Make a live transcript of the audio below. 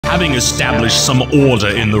Having established some order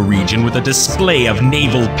in the region with a display of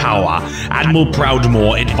naval power, Admiral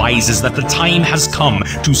Proudmoore advises that the time has come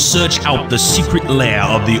to search out the secret lair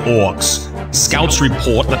of the orcs. Scouts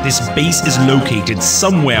report that this base is located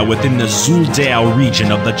somewhere within the Zul'dare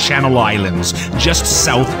region of the Channel Islands, just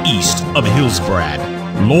southeast of Hillsbrad.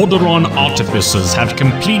 Lordaeron artificers have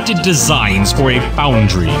completed designs for a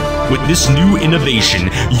foundry. With this new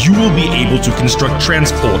innovation, you will be able to construct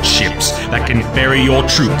transport ships that can ferry your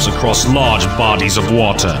troops across large bodies of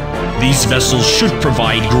water. These vessels should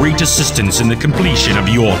provide great assistance in the completion of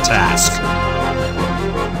your task.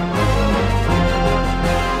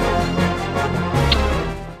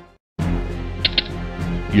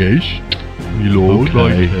 Yes, my lord,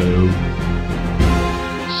 Okay. right.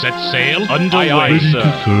 Set sail. Underway, Ready sir.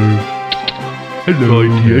 to serve. Hello,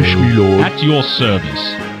 right, yes, my lord. At your service.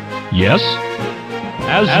 Yes?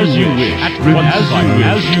 As you wish. At Ready once, to sire. serve.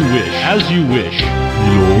 As you wish. As you wish. My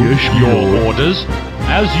lord, yes, my Your lord. orders.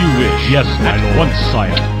 As you wish. Yes, my lord. At once,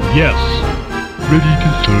 sire. Yes. Ready to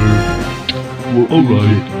serve. Well, all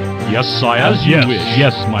right. Yes, sire. As you wish.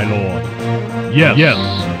 Yes, my lord. Yes. Yes.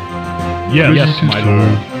 Yes, Ready yes, to my serve.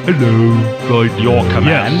 lord. Hello, right. Your now.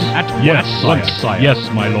 command. Yes. At Yes, once, sire. Yes,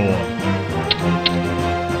 my lord.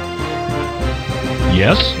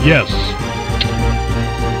 Yes. Yes.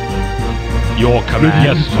 Your command. Ready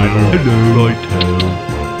Yes, to my serve. lord. Hello, right.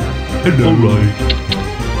 Hello, all right.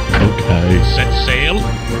 Okay. Set sail.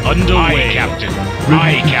 Underway. Aye, Captain. Ready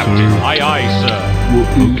Aye, to Captain. serve. Aye, aye, sir. What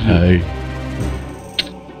is okay.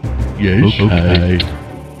 Yes, okay.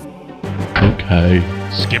 Okay.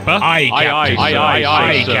 Skipper. Aye, Captain.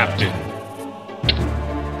 Aye, sir. Captain.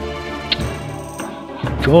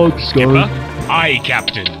 Job Skipper. done. Aye,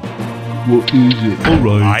 Captain. What is it? All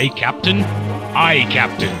right. Aye, Captain. Aye,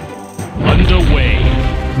 Captain. Underway.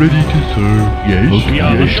 Ready to serve. Yes, We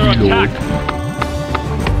are yes, my under lord. attack.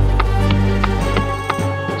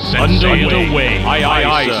 Set underway.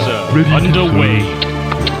 Aye, sir. Ready to Underway.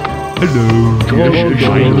 Hello. Aye, Yes,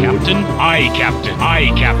 my lord. Captain. Aye, Captain.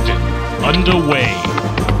 Aye, Captain. Underway.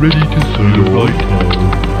 Ready to serve. Right now.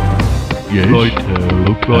 Yes. Right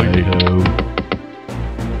now. Okay. Right now.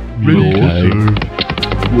 Ready to serve.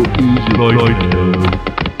 What is it? Right now.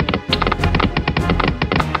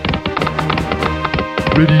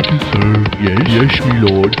 Ready to serve. Yes. Yes, my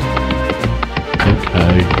lord.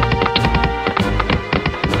 Okay.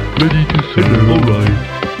 Ready to serve. All right.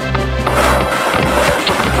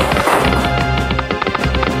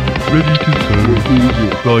 Ready to serve. What is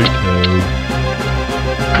it? Right now.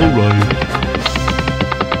 All right.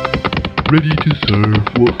 Ready to serve.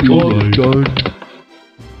 What is right. Done.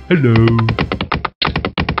 Hello.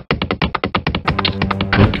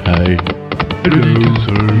 Okay. Ready to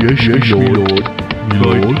serve. Yes, yes, my lord.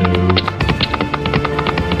 My lord.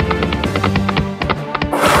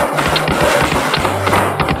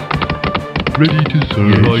 Ready to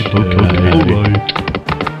serve. Yes, right. Okay. All right.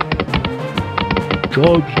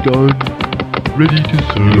 Job's done. Ready to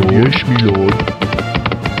serve. Yes, my lord.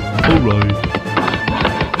 All right.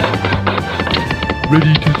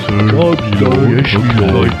 Ready to serve. Job's done. Yes, my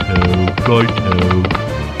lord. Right now.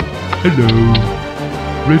 Hello.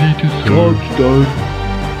 Ready to serve. Job's done.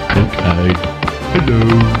 Okay. Hello.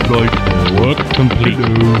 Right now. Work complete.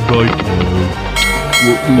 Hello. Right now.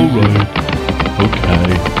 All right.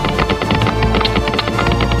 Okay.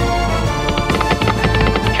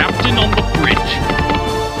 Captain on the bridge.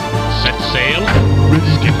 Set sail.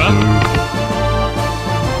 Ready Skipper. to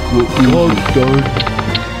serve. Job's done.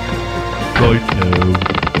 Right now.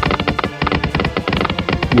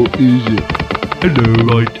 What is it? Hello.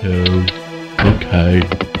 Right now. Okay.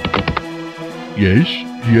 Yes.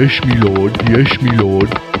 Yes, my lord. Yes, my lord.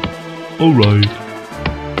 All right.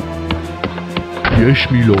 Yes,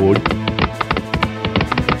 my lord.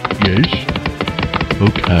 Yes.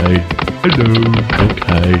 Okay. Hello.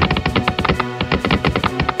 Okay.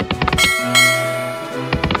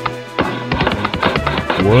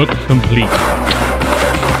 Work complete.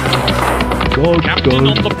 Job's Captain done.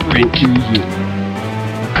 on the bridge. What is it?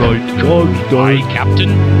 Right. Job's done. Aye,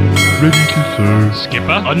 Captain. Ready to serve.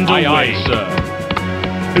 Skipper. Underway. Aye, sir.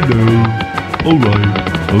 Hello. All right.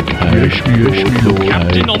 Okay. Yes, my lord.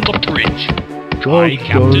 Captain on the bridge. Job's Aye,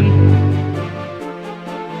 Captain. done.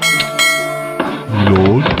 My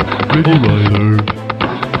lord. Ready to serve.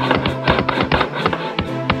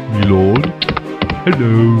 My lord.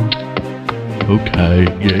 Hello. Okay.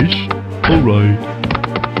 Yes. All right.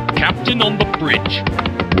 Captain on the bridge.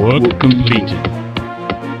 Work completed.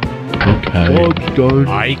 Okay. Job's done.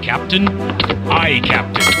 Aye, Captain. Aye,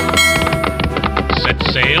 Captain. Set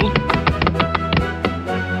sail.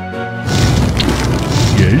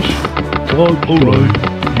 Yes. Job's all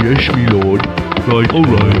right. Yes, me lord. Right,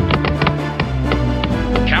 alright.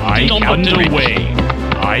 Captain underway.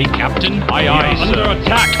 Aye, Captain. Aye, aye, sir. Under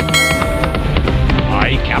attack.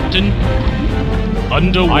 Aye, Captain.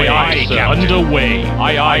 Underway. Aye, sir. Underway.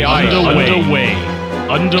 Aye, aye, aye. Underway.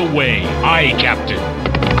 Underway. Aye, Captain.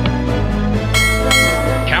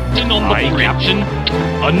 Captain on the bridge. Captain.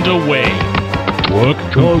 Underway. Work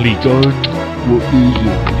complete. Done. What is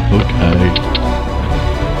it? Okay.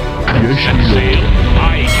 Yes, Set me sail. lord.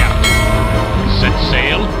 Aye, Captain. Set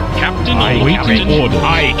sail. Captain on the Awaiting bridge. orders.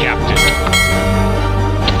 Aye, Captain.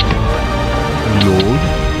 Lord.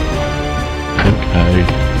 Okay.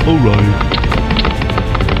 Alright.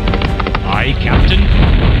 Aye, Captain.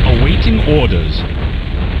 Awaiting orders.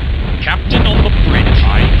 Captain on the bridge.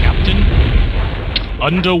 Aye, Captain.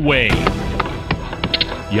 Underway.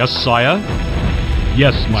 Yes, sire.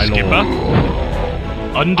 Yes, my Skipper. lord.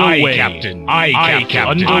 Underway. Aye, Captain. Aye, Aye, Captain.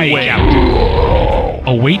 Captain. Underway. Aye, Captain.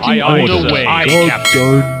 Awaiting Aye, orders. underway. Aye, Job's Captain.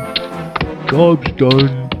 done. Job's done.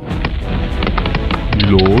 Me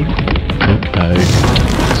lord. Okay.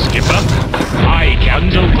 Skipper. Aye,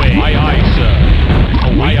 Captain. Underway. Aye, aye, sir.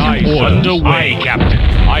 Awaiting Aye, aye, orders. sir. Underway. Aye, Captain.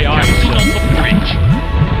 Aye, aye, Captain on the bridge.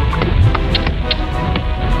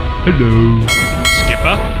 Hello.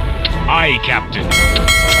 Skipper. Aye, Captain.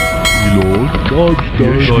 Me lord. Job's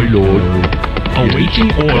done. Yes, my lord. Awaiting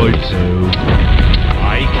Yes, orders. I know.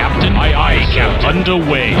 Aye, Captain. Aye, aye, Captain.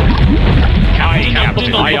 Underway. Aye,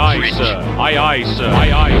 Captain. Aye, aye, sir. Aye, aye, sir.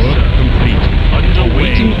 Aye, aye, sir. Work complete. Underway.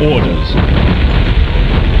 Awaiting orders.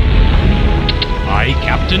 Aye,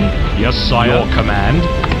 Captain. Yes, sire. Your command.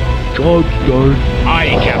 Job's done.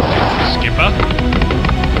 Aye, Captain. Skipper.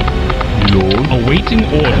 Me lord. Awaiting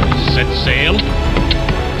orders. Set sail.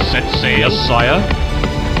 Set sail. Yes, sire.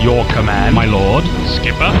 Your command. My lord.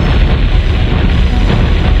 Skipper.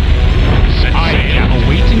 Set sail.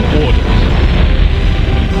 Awaiting orders.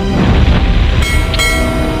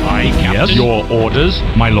 Aye, Captain. Yes, your orders,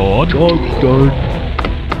 my lord. Job's done.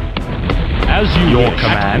 As you your wish.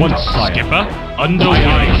 Command. At once, sire. Skipper. Underway.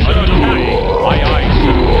 Aye, aye, sir. Underway. Aye, aye,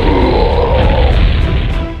 sir.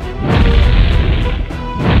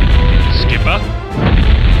 Skipper.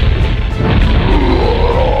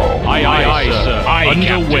 Aye, aye, aye, sir. Aye,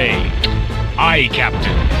 underway. Captain. Aye,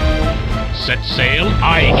 Captain. Set sail.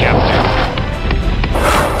 Aye, Captain.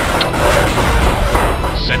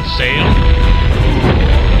 Set sail.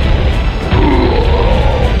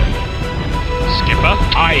 Skipper.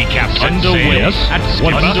 Aye, Captain. Underway. Yes. At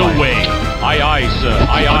skipper. Underway. Aye, aye, sir.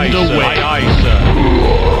 Aye, aye, sir. Aye, aye, sir.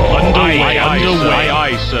 Underway. Aye, underway. Aye,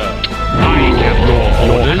 aye, sir. Aye, Captain.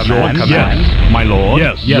 Your orders. Your command. Yes. My lord.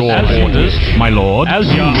 Yes. Yes. Your orders. My lord. As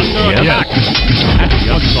you wish. Yes. At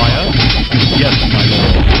yes, sire. Yes, my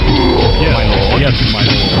lord. Yes, my lord. Yes, my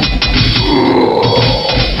lord.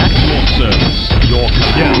 At your service. Your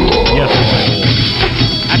command. Yes, yes, my lord.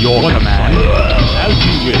 At your command. As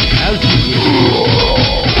you wish. As you wish.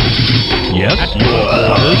 Yes. At your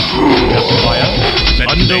orders. Yes, sire. Set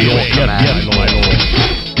under your command. Yes, my lord.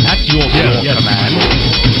 At your command.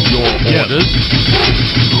 Your orders.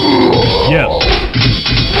 Yes.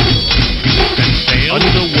 Set sail.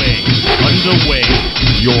 Underway. Underway.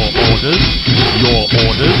 Your orders. Your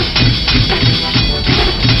orders.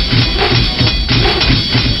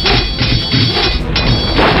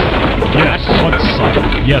 Yes, once,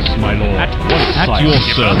 sire. Yes, my lord. At once, at sire. Your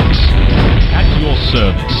service. At your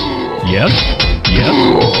service. Yes. Yes.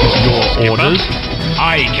 Your skipper. Orders.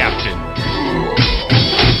 Aye, Captain.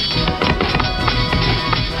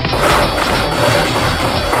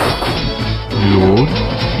 Lord.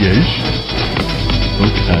 Yes.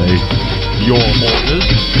 Okay. Your orders.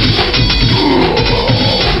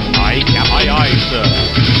 Aye, Captain.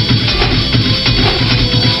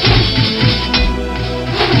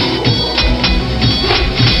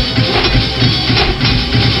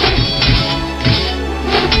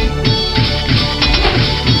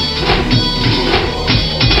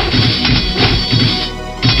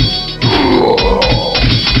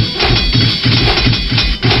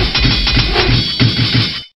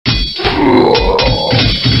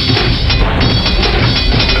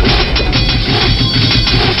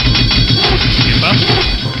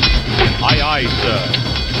 Aye, aye, sir.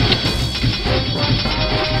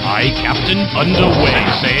 Aye, Captain. Underway.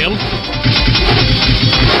 Sail.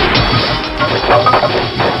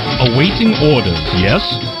 Awaiting orders. Yes,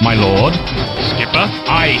 my lord. Skipper.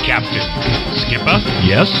 Aye, Captain. Skipper.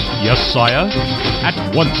 Yes. Yes, sire. At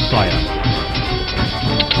once, sire.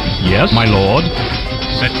 Yes, my lord.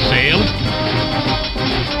 Set sail.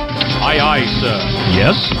 Aye, aye, sir.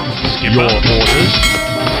 Yes. Skipper. Your orders.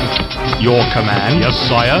 Your command. Yes,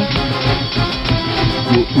 sire.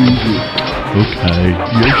 What is it? Okay.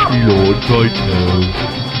 Yes, me lord, right now.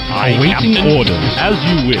 Awaiting Captain. orders. As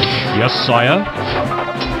you wish. Yes, sire.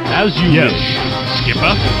 As you wish.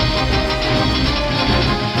 Skipper.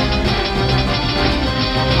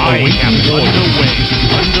 Awaiting orders.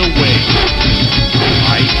 Underway.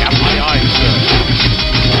 Aye, Captain. Aye, aye, sir.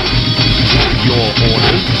 Your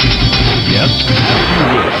orders? Yes, as you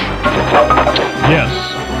wish. Yes.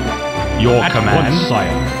 Your At command, once,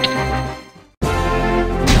 sire.